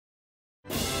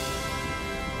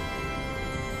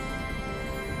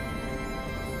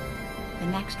The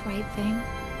next right thing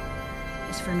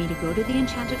is for me to go to the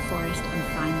Enchanted Forest and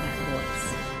find that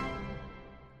voice.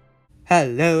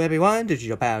 Hello everyone, this is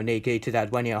your pal Naked to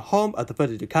that 1 year home of the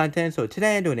footage content. So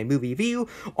today I'm doing a movie review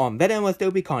on Venom was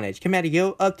Still Be Carnage, came out the year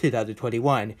of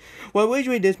 2021. Well,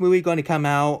 originally this movie going to come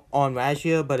out on last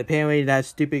year, but apparently that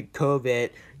stupid COVID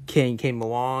came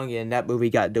along and that movie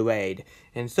got delayed.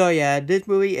 And so yeah, this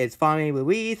movie is finally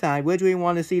released. I originally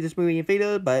wanted to see this movie in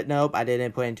theater, but nope, I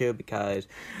didn't plan to because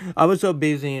I was so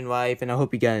busy in life, and I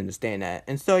hope you guys understand that.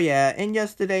 And so yeah, and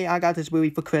yesterday I got this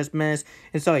movie for Christmas.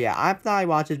 And so yeah, after I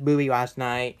watched this movie last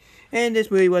night, and this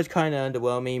movie was kind of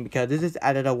underwhelming because this is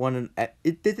added out one of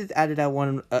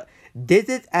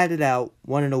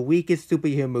the weakest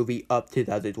superhero movie of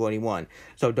 2021.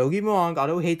 So don't get me wrong, I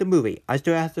don't hate the movie. I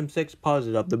still have some 6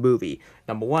 positives of the movie.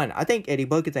 Number 1, I think Eddie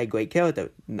Brooke is a great character.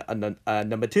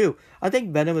 Number 2, I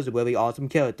think Venom is a really awesome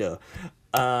character.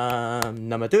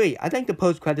 Number 3, I think the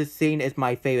post-credit scene is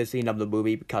my favorite scene of the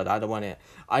movie because I don't want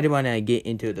to get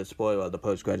into the spoiler of the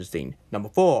post-credit scene. Number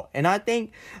 4, and I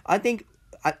think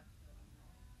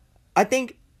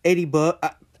Eddie Brooke.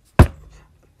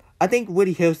 I think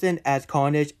Woody Harrelson as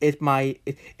Carnage is my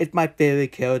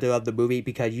favorite character of the movie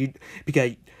because you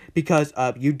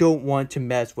don't want to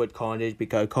mess with Carnage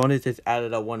because Carnage is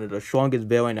added up one of the strongest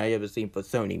villain I ever seen for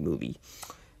Sony movie.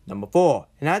 Number 4,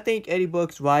 and I think Eddie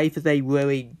Brooke's wife is a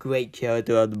really great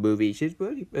character of the movie. She's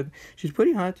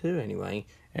pretty hot too anyway.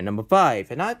 And number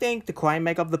 5, and I think the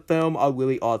climax of the film are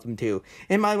really awesome too.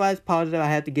 And my last positive I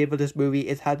had to give for this movie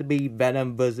is had to be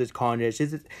Venom versus Carnage,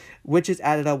 which is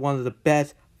added up one of the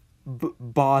best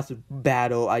boss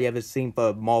battle I ever seen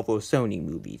for Marvel Sony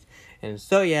movies. And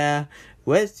so yeah,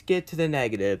 let's get to the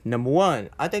negative. Number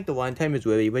 1, I think the runtime is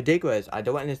really ridiculous. I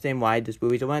don't understand why this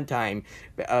movie's a runtime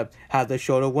has a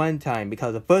shorter runtime,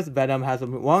 because the first Venom has a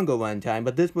longer runtime,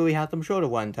 but this movie has some shorter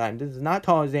runtime. This is not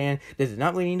Tarzan, this is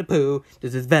not Winnie the Pooh,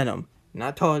 this is Venom,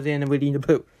 not Tarzan and Winnie the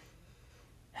Pooh.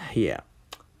 Yeah.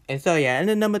 And so yeah, and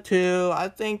then number 2, I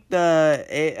think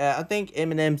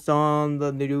Eminem song,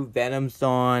 the new Venom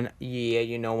song, yeah,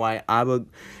 you know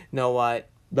what,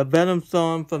 the Venom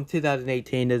song from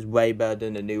 2018 is way better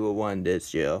than the newer one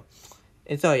this year.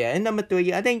 And so yeah, and number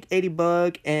 3, I think Eddie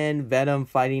Brooke and Venom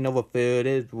fighting over food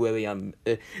is really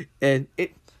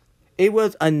it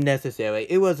was unnecessary.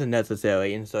 It was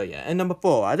unnecessary. And so yeah, and number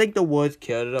 4, I think the worst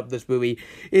character of this movie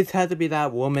has to be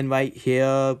that woman right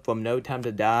here from No Time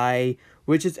to Die,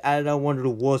 which is added on one of the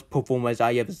worst performances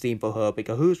I ever seen for her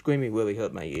because her screaming really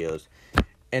hurt my ears.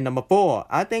 And number 4,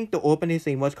 I think the opening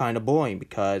scene was kind of boring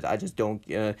because I just don't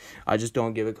give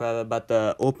a crap about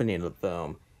the opening of the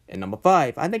film. And number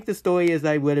 5, I think the story is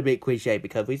a little bit cliche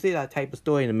because we see that type of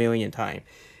story a million times.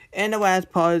 And the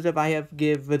last positive I have to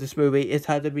give for this movie is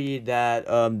had to be that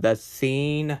the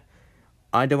scene.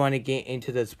 I don't want to get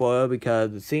into the spoiler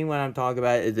because the scene what I'm talking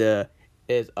about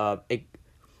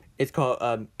it's called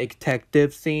a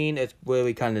detective scene. It's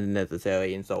really kind of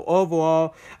necessary. And so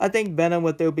overall, I think Venom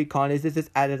with Still Be Carnage, this is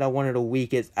added on one of the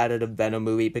weakest out of the Venom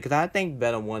movie because I think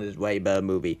Venom 1 is way better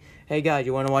movie. Hey guys,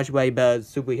 you want to watch way better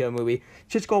superhero movie?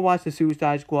 Just go watch the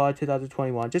Suicide Squad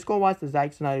 2021. Just go watch the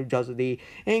Zack Snyder Justice League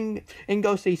and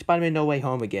go see Spider-Man No Way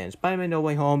Home again. Spider-Man No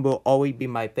Way Home will always be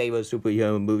my favorite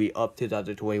superhero movie of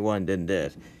 2021 than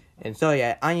this. And so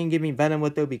yeah, I am giving Venom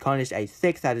with Still Be Carnage a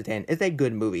 6 out of 10. It's a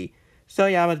good movie. So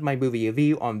yeah, that was my movie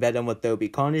review on Venom with Still Be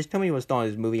Carnage. Tell me what's on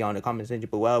this movie on the comment section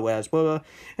below without spoiler.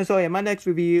 And so yeah, my next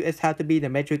review is have to be the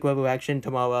Matrix Resurrection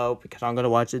tomorrow because I'm gonna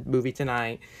watch this movie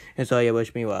tonight. And so yeah,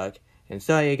 wish me luck. And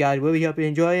so yeah guys, really hope you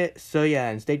enjoy it. So yeah,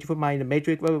 and stay tuned for my The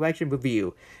Matrix Resurrection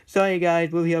review. So yeah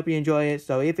guys, really hope you enjoy it.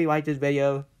 So if you like this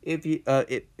video, if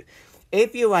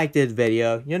you like this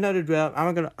video, you know the drill.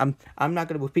 I'm not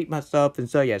gonna repeat myself. And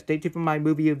so yeah, stay tuned for my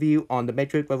movie review on The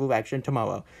Matrix Resurrection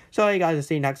tomorrow. So you guys, I'll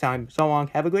see you next time. So long.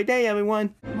 Have a great day,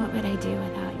 everyone. What would I do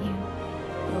without you?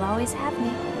 You'll always have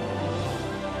me.